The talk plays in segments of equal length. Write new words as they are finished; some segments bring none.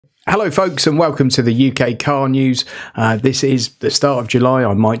Hello folks and welcome to the UK car news. This is the start of July.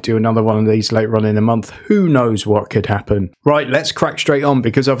 I might do another one of these later on in the month. Who knows what could happen. Right, let's crack straight on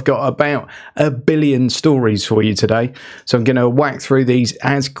because I've got about a billion stories for you today. So I'm going to whack through these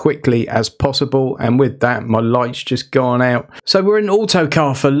as quickly as possible, and with that my light's just gone out. So we're in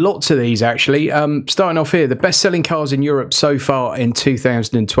Autocar for lots of these actually. Starting off here, the best selling cars in Europe so far in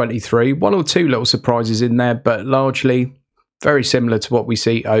 2023. One or two little surprises in there, but largely very similar to what we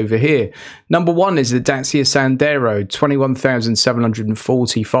see over here. Number one is the Dacia Sandero,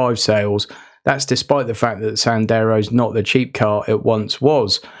 21,745 sales. That's despite the fact that the Sandero is not the cheap car it once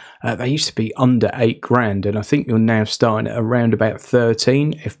was. They used to be under £8,000, and I think you're now starting at around about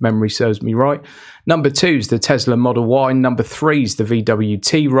 13, if memory serves me right. Number two is the Tesla Model Y. Number three is the VW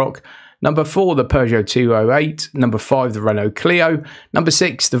T-Roc. Number 4, the Peugeot 208. Number 5, the Renault Clio. Number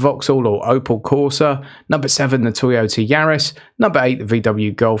 6, the Vauxhall or Opel Corsa. Number 7, the Toyota Yaris. Number 8, the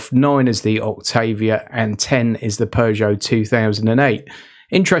VW Golf. 9 is the Octavia. And 10 is the Peugeot 2008.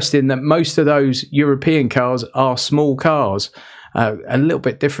 Interesting that most of those European cars are small cars. A little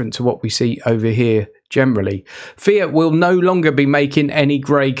bit different to what we see over here generally. Fiat will no longer be making any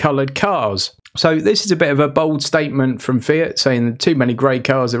grey coloured cars. So this is a bit of a bold statement from Fiat, saying too many grey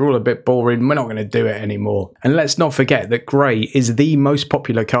cars, they're all a bit boring, we're not going to do it anymore. And let's not forget that grey is the most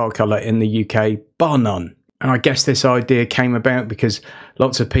popular car colour in the UK, bar none. And I guess this idea came about because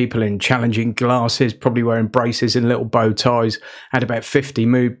lots of people in challenging glasses, probably wearing braces and little bow ties, had about 50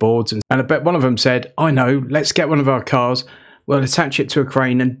 mood boards. And I bet one of them said, I know, let's get one of our cars, we'll attach it to a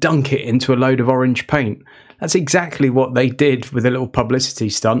crane and dunk it into a load of orange paint. That's exactly what they did with a little publicity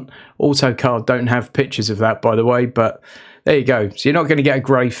stunt. Autocar don't have pictures of that, by the way, but there you go. So you're not going to get a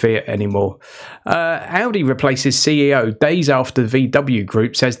grey Fiat anymore. Audi replaces CEO days after the VW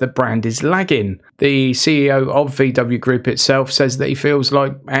Group says the brand is lagging. The CEO of VW Group itself says that he feels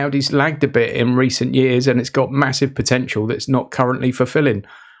like Audi's lagged a bit in recent years and it's got massive potential that's not currently fulfilling.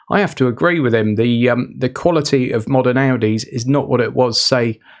 I have to agree with him. The quality of modern Audis is not what it was,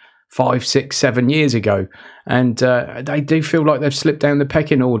 say, 5, 6, 7 years ago, and they do feel like they've slipped down the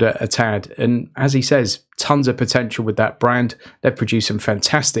pecking order a tad. And as he says, tons of potential with that brand. They've produced some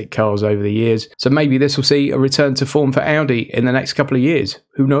fantastic cars over the years, so maybe this will see a return to form for Audi in the next couple of years.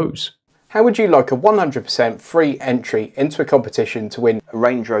 Who knows? How would you like a 100% free entry into a competition to win a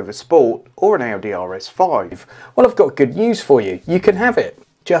Range Rover Sport or an Audi RS5? Well, I've got good news for you. You can have it.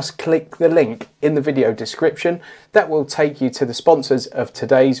 Just click the link in the video description. That will take you to the sponsors of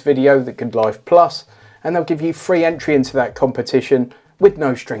today's video, the Good Life Plus, and they'll give you free entry into that competition with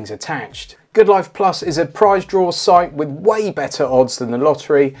no strings attached. Good Life Plus is a prize draw site with way better odds than the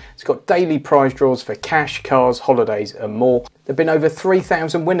lottery. It's got daily prize draws for cash, cars, holidays and more. There have been over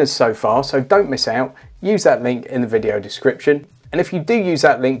 3,000 winners so far, so don't miss out. Use that link in the video description. And if you do use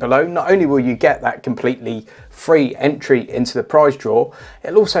that link below, not only will you get that completely free entry into the prize draw,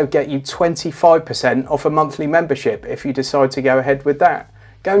 it'll also get you 25% off a monthly membership if you decide to go ahead with that.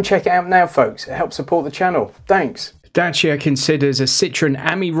 Go and check it out now, folks. It helps support the channel. Thanks. Dacia considers a Citroen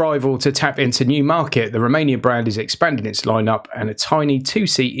Ami rival to tap into new market. The Romanian brand is expanding its lineup, and a tiny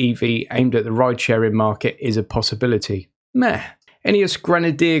two-seat EV aimed at the ride-sharing market is a possibility. Meh. Ineos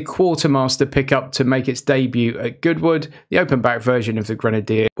Grenadier Quartermaster pickup to make its debut at Goodwood. The open-back version of the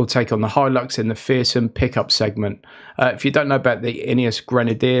Grenadier will take on the Hilux in the fearsome pickup segment. If you don't know about the Ineos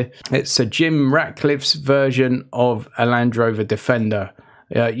Grenadier, it's a Jim Ratcliffe's version of a Land Rover Defender.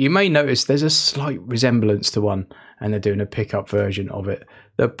 You may notice there's a slight resemblance to one, and they're doing a pickup version of it.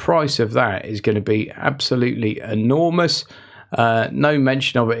 The price of that is going to be absolutely enormous. No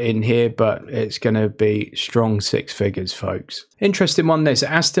mention of it in here, but it's going to be strong six figures, folks. Interesting one this.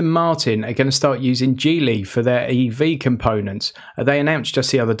 Aston Martin are going to start using Geely for their EV components. They announced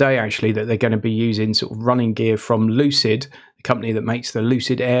just the other day, actually, that they're going to be using sort of running gear from Lucid, the company that makes the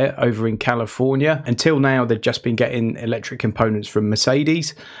Lucid Air over in California. Until now, they've just been getting electric components from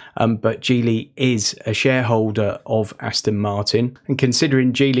Mercedes, but Geely is a shareholder of Aston Martin. And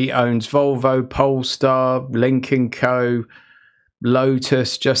considering Geely owns Volvo, Polestar, Lynk & Co.,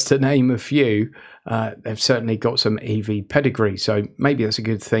 Lotus, just to name a few, they've certainly got some EV pedigree, so maybe that's a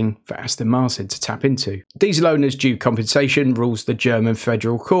good thing for Aston Martin to tap into. Diesel owners due compensation, rules the German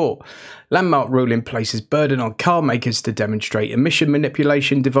Federal Court. Landmark ruling places burden on car makers to demonstrate emission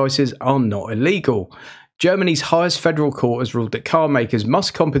manipulation devices are not illegal. Germany's highest federal court has ruled that car makers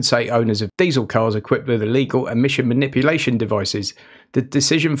must compensate owners of diesel cars equipped with illegal emission manipulation devices. The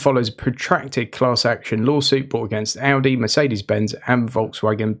decision follows a protracted class action lawsuit brought against Audi, Mercedes-Benz and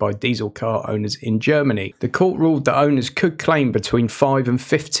Volkswagen by diesel car owners in Germany. The court ruled that owners could claim between 5 and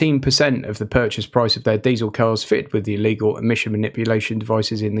 15% of the purchase price of their diesel cars fitted with the illegal emission manipulation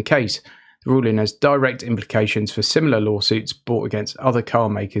devices in the case. The ruling has direct implications for similar lawsuits brought against other car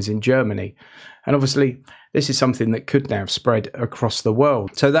makers in Germany. And obviously, this is something that could now spread across the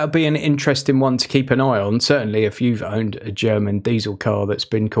world. So that'll be an interesting one to keep an eye on, certainly if you've owned a German diesel car that's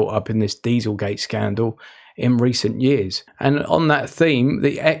been caught up in this Dieselgate scandal in recent years. And on that theme,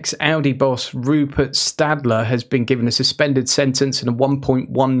 the ex-Audi boss Rupert Stadler has been given a suspended sentence and a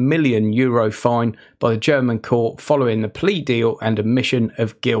 €1.1 million fine by the German court following the plea deal and admission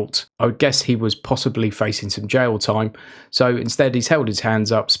of guilt. I would guess he was possibly facing some jail time, so instead he's held his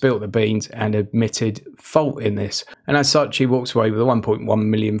hands up, spilt the beans and admitted fault in this. And as such, he walks away with a €1.1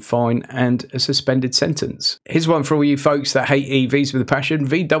 million fine and a suspended sentence. Here's one for all you folks that hate EVs with a passion.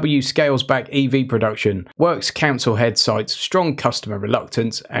 VW scales back EV production. Works council head cites strong customer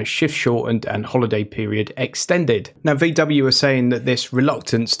reluctance as shift shortened and holiday period extended. Now, VW are saying that this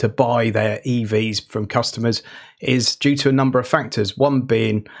reluctance to buy their EVs from customers is due to a number of factors. One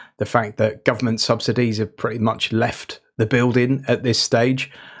being the fact that government subsidies have pretty much left the building at this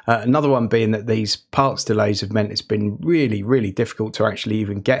stage. Another one being that these parts delays have meant it's been really difficult to actually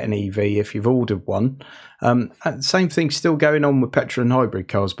even get an EV if you've ordered one. Same thing still going on with petrol and hybrid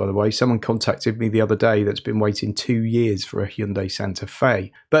cars, by the way. Someone contacted me the other day that's been waiting 2 years for a Hyundai Santa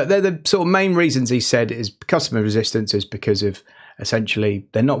Fe. But they're the sort of main reasons he said is customer resistance is because of essentially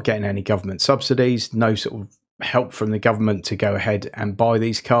they're not getting any government subsidies, no sort of help from the government to go ahead and buy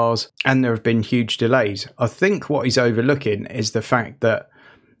these cars, and there have been huge delays. I think what he's overlooking is the fact that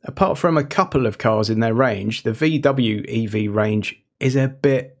apart from a couple of cars in their range, the VW EV range is a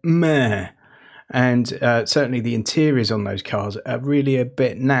bit meh. And certainly the interiors on those cars are really a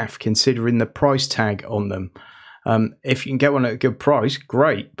bit naff considering the price tag on them. If you can get one at a good price,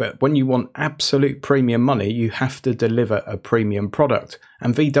 great. But when you want absolute premium money, you have to deliver a premium product.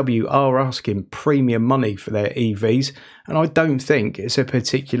 And VW are asking premium money for their EVs. And I don't think it's a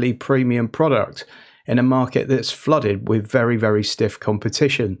particularly premium product in a market that's flooded with very stiff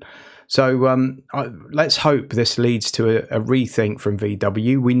competition. So let's hope this leads to a rethink from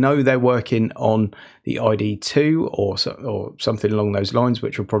VW. We know they're working on the ID2 or something along those lines,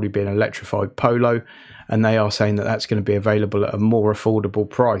 which will probably be an electrified Polo. And they are saying that that's going to be available at a more affordable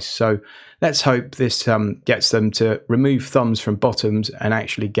price. So let's hope this gets them to remove thumbs from bottoms and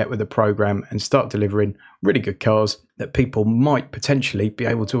actually get with the program and start delivering really good cars that people might potentially be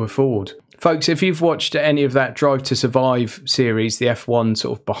able to afford. Folks, if you've watched any of that Drive to Survive series, the F1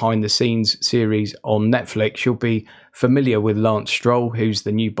 sort of behind the scenes series on Netflix, you'll be familiar with Lance Stroll, who's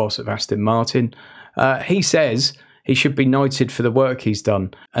the new boss of Aston Martin. He says he should be knighted for the work he's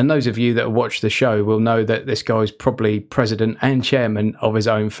done. And those of you that have watched the show will know that this guy's probably president and chairman of his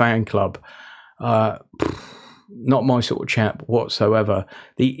own fan club. Not my sort of chap whatsoever.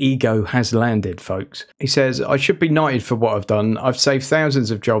 The ego has landed, folks. He says, I should be knighted for what I've done. I've saved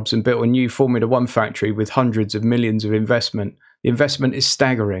thousands of jobs and built a new Formula One factory with hundreds of millions of investment. The investment is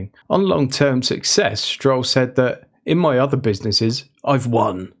staggering. On long-term success, Stroll said that in my other businesses, I've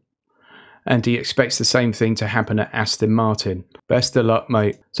won. And he expects the same thing to happen at Aston Martin. Best of luck,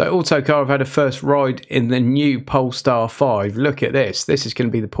 mate. So Autocar have had a first ride in the new Polestar 5. Look at this. This is going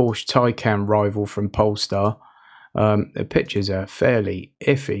to be the Porsche Taycan rival from Polestar. The pictures are fairly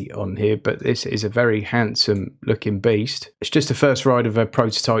iffy on here, but this is a very handsome looking beast. It's just a first ride of a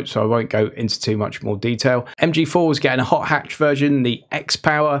prototype, so I won't go into too much more detail. MG4 is getting a hot hatch version, the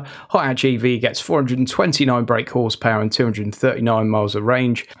X-Power. Hot hatch EV gets 429 brake horsepower and 239 miles of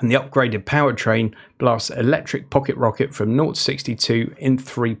range, and the upgraded powertrain blasts electric pocket rocket from 0 to 62 in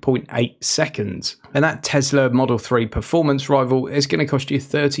 3.8 seconds. And that Tesla Model 3 performance rival is going to cost you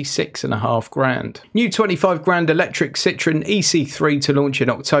 36.5 grand. New 25 grand electric Citroen EC3 to launch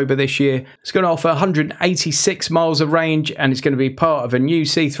in October this year. It's going to offer 186 miles of range and it's going to be part of a new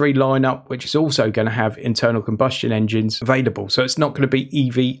C3 lineup, which is also going to have internal combustion engines available. So it's not going to be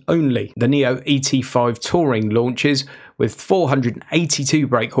EV only. The Neo ET5 Touring launches with 482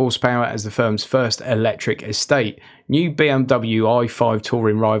 brake horsepower as the firm's first electric estate. New BMW i5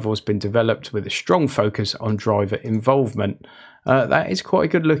 Touring rival has been developed with a strong focus on driver involvement. That is quite a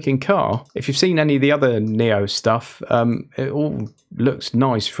good looking car. If you've seen any of the other Neo stuff, it all looks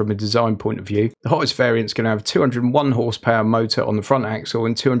nice from a design point of view. The hottest variant is going to have a 201 horsepower motor on the front axle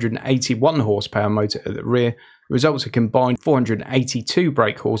and 281 horsepower motor at the rear. The results are combined 482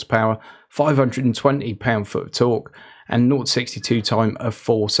 brake horsepower, 520 pound-foot of torque, and 0 to 62 time of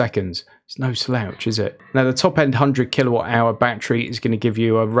 4 seconds. It's no slouch, is it? Now, the top-end 100 kilowatt-hour battery is going to give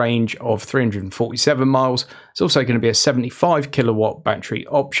you a range of 347 miles. It's also going to be a 75 kilowatt battery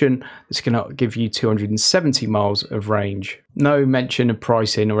option that's going to give you 270 miles of range. No mention of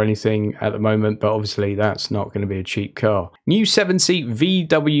pricing or anything at the moment, but obviously that's not going to be a cheap car. New 7-seat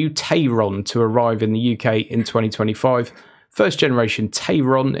VW Tayron to arrive in the UK in 2025. First generation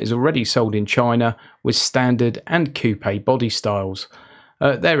Tayron is already sold in China with standard and coupe body styles.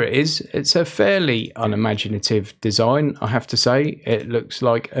 There it is. It's a fairly unimaginative design, I have to say. It looks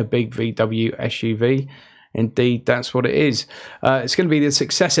like a big VW SUV. Indeed, that's what it is. It's going to be the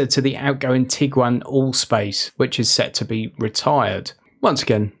successor to the outgoing Tiguan Allspace, which is set to be retired. Once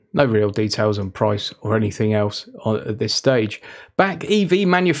again, no real details on price or anything else at this stage. Back EV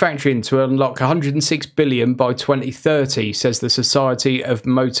manufacturing to unlock 106 billion by 2030, says the Society of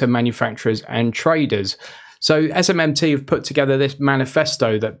Motor Manufacturers and Traders. So SMMT have put together this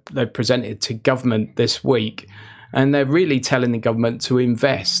manifesto that they've presented to government this week, and they're really telling the government to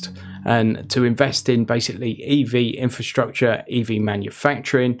invest, and to invest in basically EV infrastructure, EV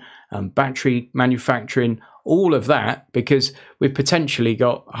manufacturing, battery manufacturing, all of that, because we've potentially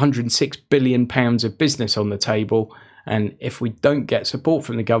got £106 billion of business on the table, and if we don't get support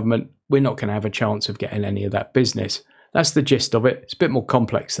from the government, we're not going to have a chance of getting any of that business. That's the gist of it. It's a bit more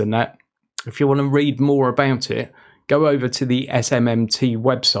complex than that. If you want to read more about it, go over to the SMMT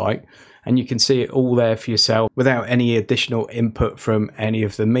website and you can see it all there for yourself without any additional input from any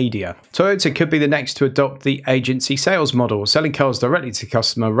of the media. Toyota could be the next to adopt the agency sales model. Selling cars directly to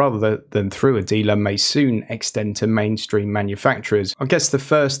customer rather than through a dealer may soon extend to mainstream manufacturers. I guess the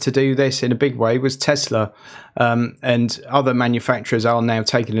first to do this in a big way was Tesla, and other manufacturers are now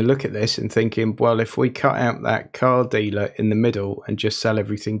taking a look at this and thinking, well, if we cut out that car dealer in the middle and just sell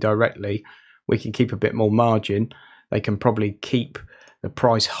everything directly, we can keep a bit more margin. They can probably keep the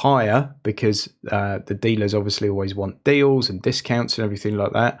price higher because the dealers obviously always want deals and discounts and everything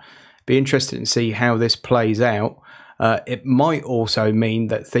like that. Be interested to see how this plays out. It might also mean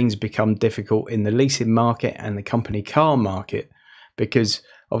that things become difficult in the leasing market and the company car market, because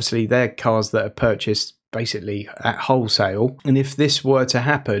obviously they're cars that are purchased basically at wholesale. And if this were to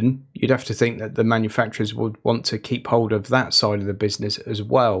happen, you'd have to think that the manufacturers would want to keep hold of that side of the business as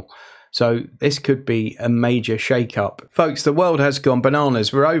well. So this could be a major shake-up. Folks, the world has gone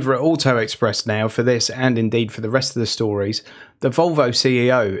bananas. We're over at Auto Express now for this and indeed for the rest of the stories. The Volvo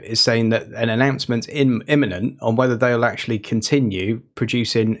CEO is saying that an announcement's imminent on whether they'll actually continue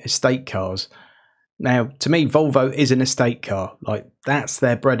producing estate cars. Now, to me, Volvo is an estate car. Like, that's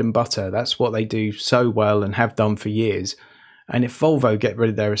their bread and butter. That's what they do so well and have done for years. And if Volvo get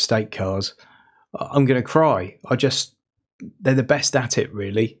rid of their estate cars, I'm going to cry. They're the best at it,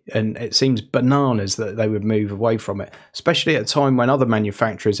 really, and it seems bananas that they would move away from it, especially at a time when other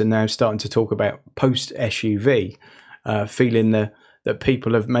manufacturers are now starting to talk about post-SUV, feeling that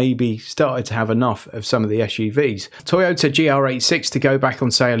people have maybe started to have enough of some of the SUVs. Toyota GR86 to go back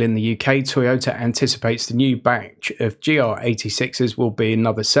on sale in the UK. Toyota anticipates the new batch of GR86s will be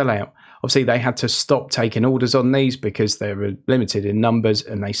another sellout. Obviously, they had to stop taking orders on these because they were limited in numbers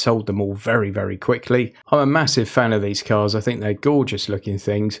and they sold them all very, very quickly. I'm a massive fan of these cars. I think they're gorgeous looking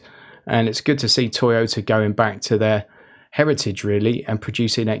things. And it's good to see Toyota going back to their heritage, really, and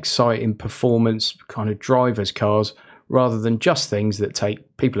producing exciting performance kind of drivers cars rather than just things that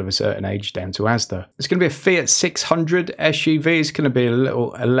take people of a certain age down to Asda. There's going to be a Fiat 600 SUV. It's going to be a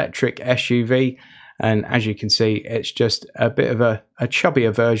little electric SUV. And as you can see, it's just a bit of a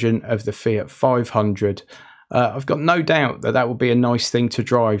chubbier version of the Fiat 500. I've got no doubt that will be a nice thing to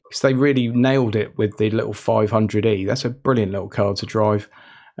drive, because they really nailed it with the little 500e. That's a brilliant little car to drive.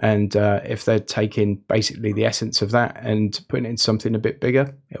 And if they're taking basically the essence of that and putting it in something a bit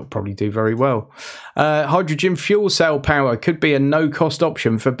bigger, it'll probably do very well. Hydrogen fuel cell power could be a no-cost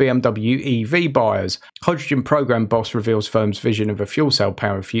option for BMW EV buyers. Hydrogen program boss reveals firm's vision of a fuel cell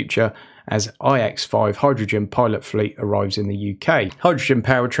power future as iX5 hydrogen pilot fleet arrives in the UK. Hydrogen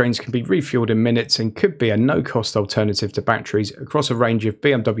powertrains can be refueled in minutes and could be a no-cost alternative to batteries across a range of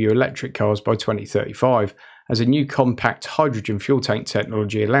BMW electric cars by 2035. As a new compact hydrogen fuel tank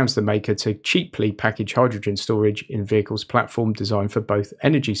technology allows the maker to cheaply package hydrogen storage in vehicles platform designed for both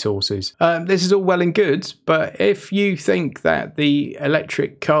energy sources. This is all well and good, but if you think that the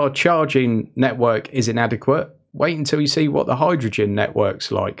electric car charging network is inadequate, wait until you see what the hydrogen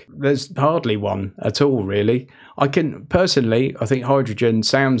network's like. There's hardly one at all, really. I think hydrogen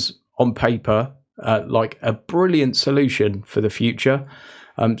sounds on paper like a brilliant solution for the future.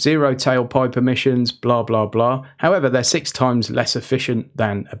 Zero tailpipe emissions, blah, blah, blah. However, they're 6 times less efficient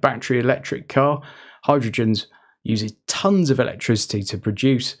than a battery electric car. Hydrogen's uses tons of electricity to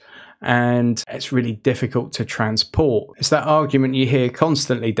produce, and it's really difficult to transport. It's that argument you hear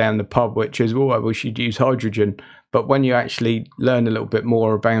constantly down the pub, which is, oh, I wish you'd use hydrogen. But when you actually learn a little bit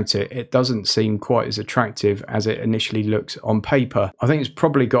more about it, it doesn't seem quite as attractive as it initially looks on paper. I think it's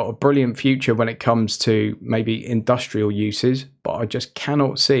probably got a brilliant future when it comes to maybe industrial uses, but I just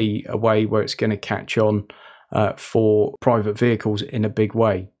cannot see a way where it's going to catch on for private vehicles in a big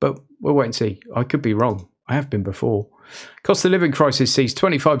way. But we'll wait and see. I could be wrong. I have been before. Cost of living crisis sees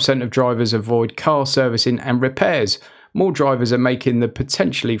 25% of drivers avoid car servicing and repairs. More drivers are making the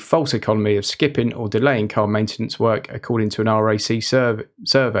potentially false economy of skipping or delaying car maintenance work, according to an RAC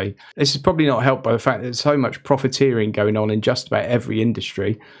survey. This is probably not helped by the fact that there's so much profiteering going on in just about every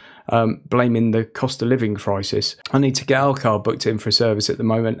industry, blaming the cost of living crisis. I need to get our car booked in for a service at the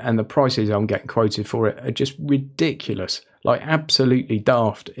moment, and the prices I'm getting quoted for it are just ridiculous, like absolutely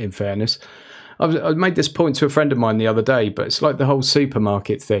daft, in fairness. I made this point to a friend of mine the other day, but it's like the whole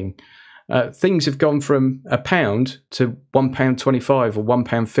supermarket thing. Things have gone from £1 to £1.25 or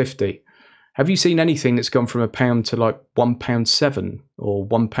 £1.50. Have you seen anything that's gone from £1 to like £1.7 or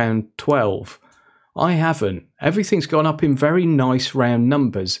 £1.12? I haven't. Everything's gone up in very nice round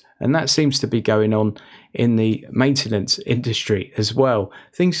numbers, and that seems to be going on in the maintenance industry as well.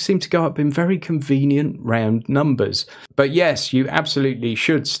 Things seem to go up in very convenient round numbers. But yes, you absolutely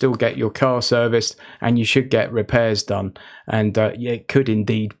should still get your car serviced, and you should get repairs done, and it could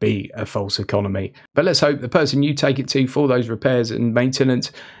indeed be a false economy. But let's hope the person you take it to for those repairs and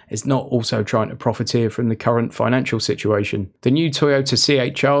maintenance is not also trying to profiteer from the current financial situation. The new Toyota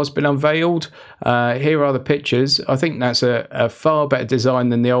CHR has been unveiled. Here are the pictures. I think that's a far better design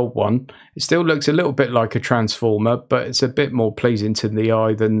than the old one. It still looks a little bit like a Transformer, but it's a bit more pleasing to the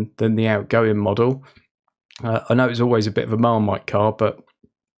eye than the outgoing model. I know it's always a bit of a Marmite car, but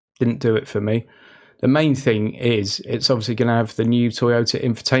didn't do it for me. The main thing is it's obviously going to have the new Toyota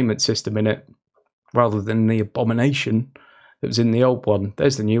infotainment system in it, rather than the abomination that was in the old one.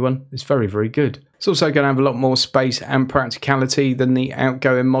 There's the new one. It's very, very good. It's also going to have a lot more space and practicality than the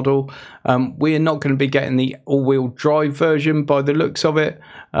outgoing model. We're not going to be getting the all-wheel drive version by the looks of it,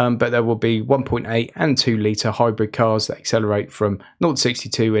 but there will be 1.8 and 2 litre hybrid cars that accelerate from 0 to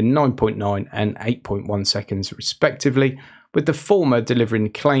 62 in 9.9 and 8.1 seconds respectively, with the former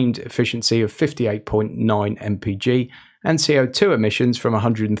delivering claimed efficiency of 58.9 mpg and CO2 emissions from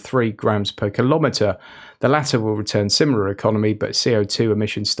 103 grams per kilometre. The latter will return similar economy, but CO2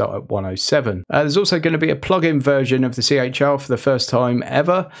 emissions start at 107. There's also going to be a plug-in version of the CHR for the first time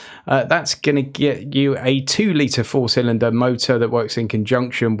ever. That's going to get you a 2 litre 4-cylinder motor that works in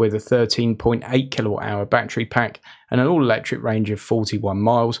conjunction with a 13.8 kilowatt-hour battery pack and an all-electric range of 41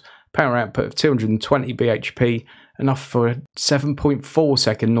 miles, power output of 220 bhp, enough for a 7.4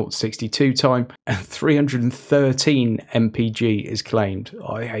 second 0 to 62 time, and 313 mpg is claimed.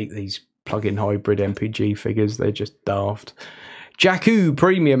 I hate these plug-in hybrid MPG figures, they're just daft. Jakku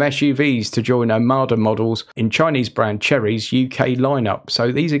premium SUVs to join Armada models in Chinese brand Chery's UK lineup.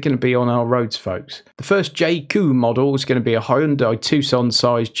 So these are going to be on our roads, folks. The first Jakku model is going to be a Hyundai Tucson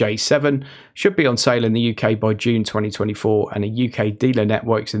size J7. Should be on sale in the UK by June 2024, and a UK dealer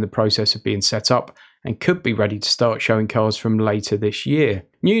network's in the process of being set up and could be ready to start showing cars from later this year.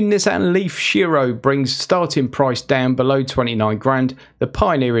 New Nissan Leaf Shiro brings starting price down below 29 grand. The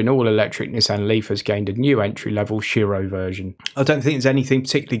pioneering all-electric Nissan Leaf has gained a new entry-level Shiro version. I don't think there's anything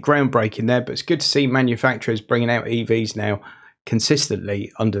particularly groundbreaking there, but it's good to see manufacturers bringing out EVs now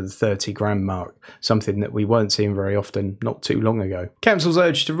consistently under the 30 grand mark, something that we weren't seeing very often not too long ago. Councils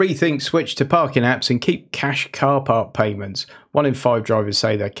urged to rethink switch to parking apps and keep cash car park payments. 1 in 5 drivers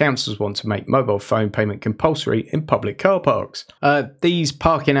say their councils want to make mobile phone payment compulsory in public car parks. These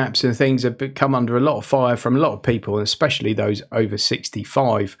parking apps and things have come under a lot of fire from a lot of people, especially those over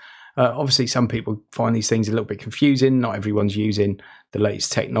 65. Obviously, some people find these things a little bit confusing. Not everyone's using the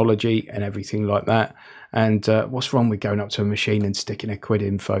latest technology and everything like that. And what's wrong with going up to a machine and sticking a quid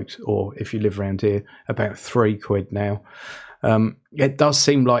in, folks? Or if you live around here, about 3 quid now. It does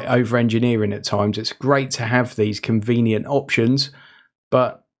seem like over-engineering at times. It's great to have these convenient options,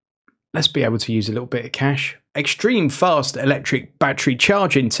 but let's be able to use a little bit of cash. Extreme fast electric battery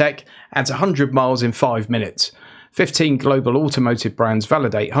charging tech adds 100 miles in 5 minutes. 15 global automotive brands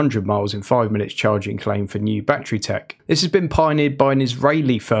validate 100 miles in 5 minutes charging claim for new battery tech. This has been pioneered by an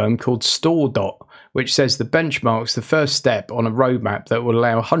Israeli firm called StoreDot, which says the benchmark's the first step on a roadmap that will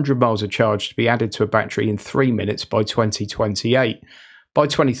allow 100 miles of charge to be added to a battery in 3 minutes by 2028. By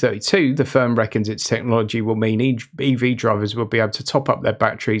 2032, the firm reckons its technology will mean EV drivers will be able to top up their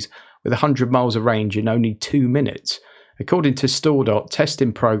batteries with 100 miles of range in only 2 minutes. According to StoreDot,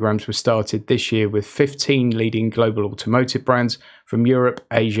 testing programs were started this year with 15 leading global automotive brands from Europe,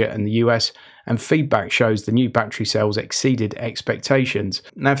 Asia and the US, and feedback shows the new battery cells exceeded expectations.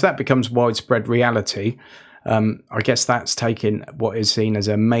 Now, if that becomes widespread reality, I guess that's taking what is seen as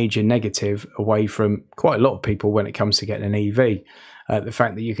a major negative away from quite a lot of people when it comes to getting an EV. The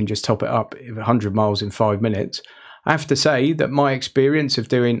fact that you can just top it up 100 miles in 5 minutes. I have to say that my experience of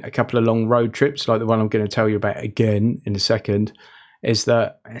doing a couple of long road trips, like the one I'm going to tell you about again in a second, is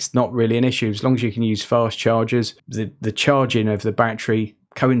that it's not really an issue. As long as you can use fast chargers, the charging of the battery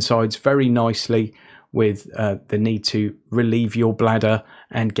coincides very nicely with the need to relieve your bladder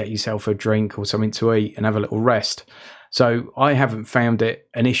and get yourself a drink or something to eat and have a little rest. So I haven't found it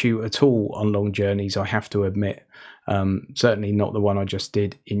an issue at all on long journeys, I have to admit. Certainly not the one I just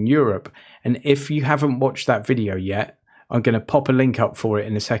did in Europe. And if you haven't watched that video yet, I'm going to pop a link up for it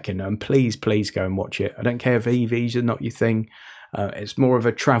in a second, and please go and watch it. I don't care if EVs are not your thing. It's more of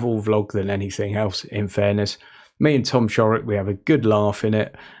a travel vlog than anything else, in fairness. Me and Tom Shorrock, we have a good laugh in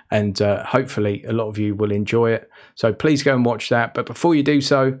it, and hopefully a lot of you will enjoy it. So please go and watch that. But before you do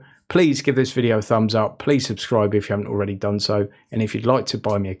so, please give this video a thumbs up. Please subscribe if you haven't already done so. And if you'd like to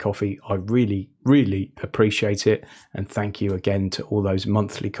buy me a coffee, I really appreciate it. And thank you again to all those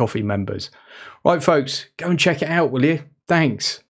monthly coffee members. Right, folks, go and check it out, will you? Thanks.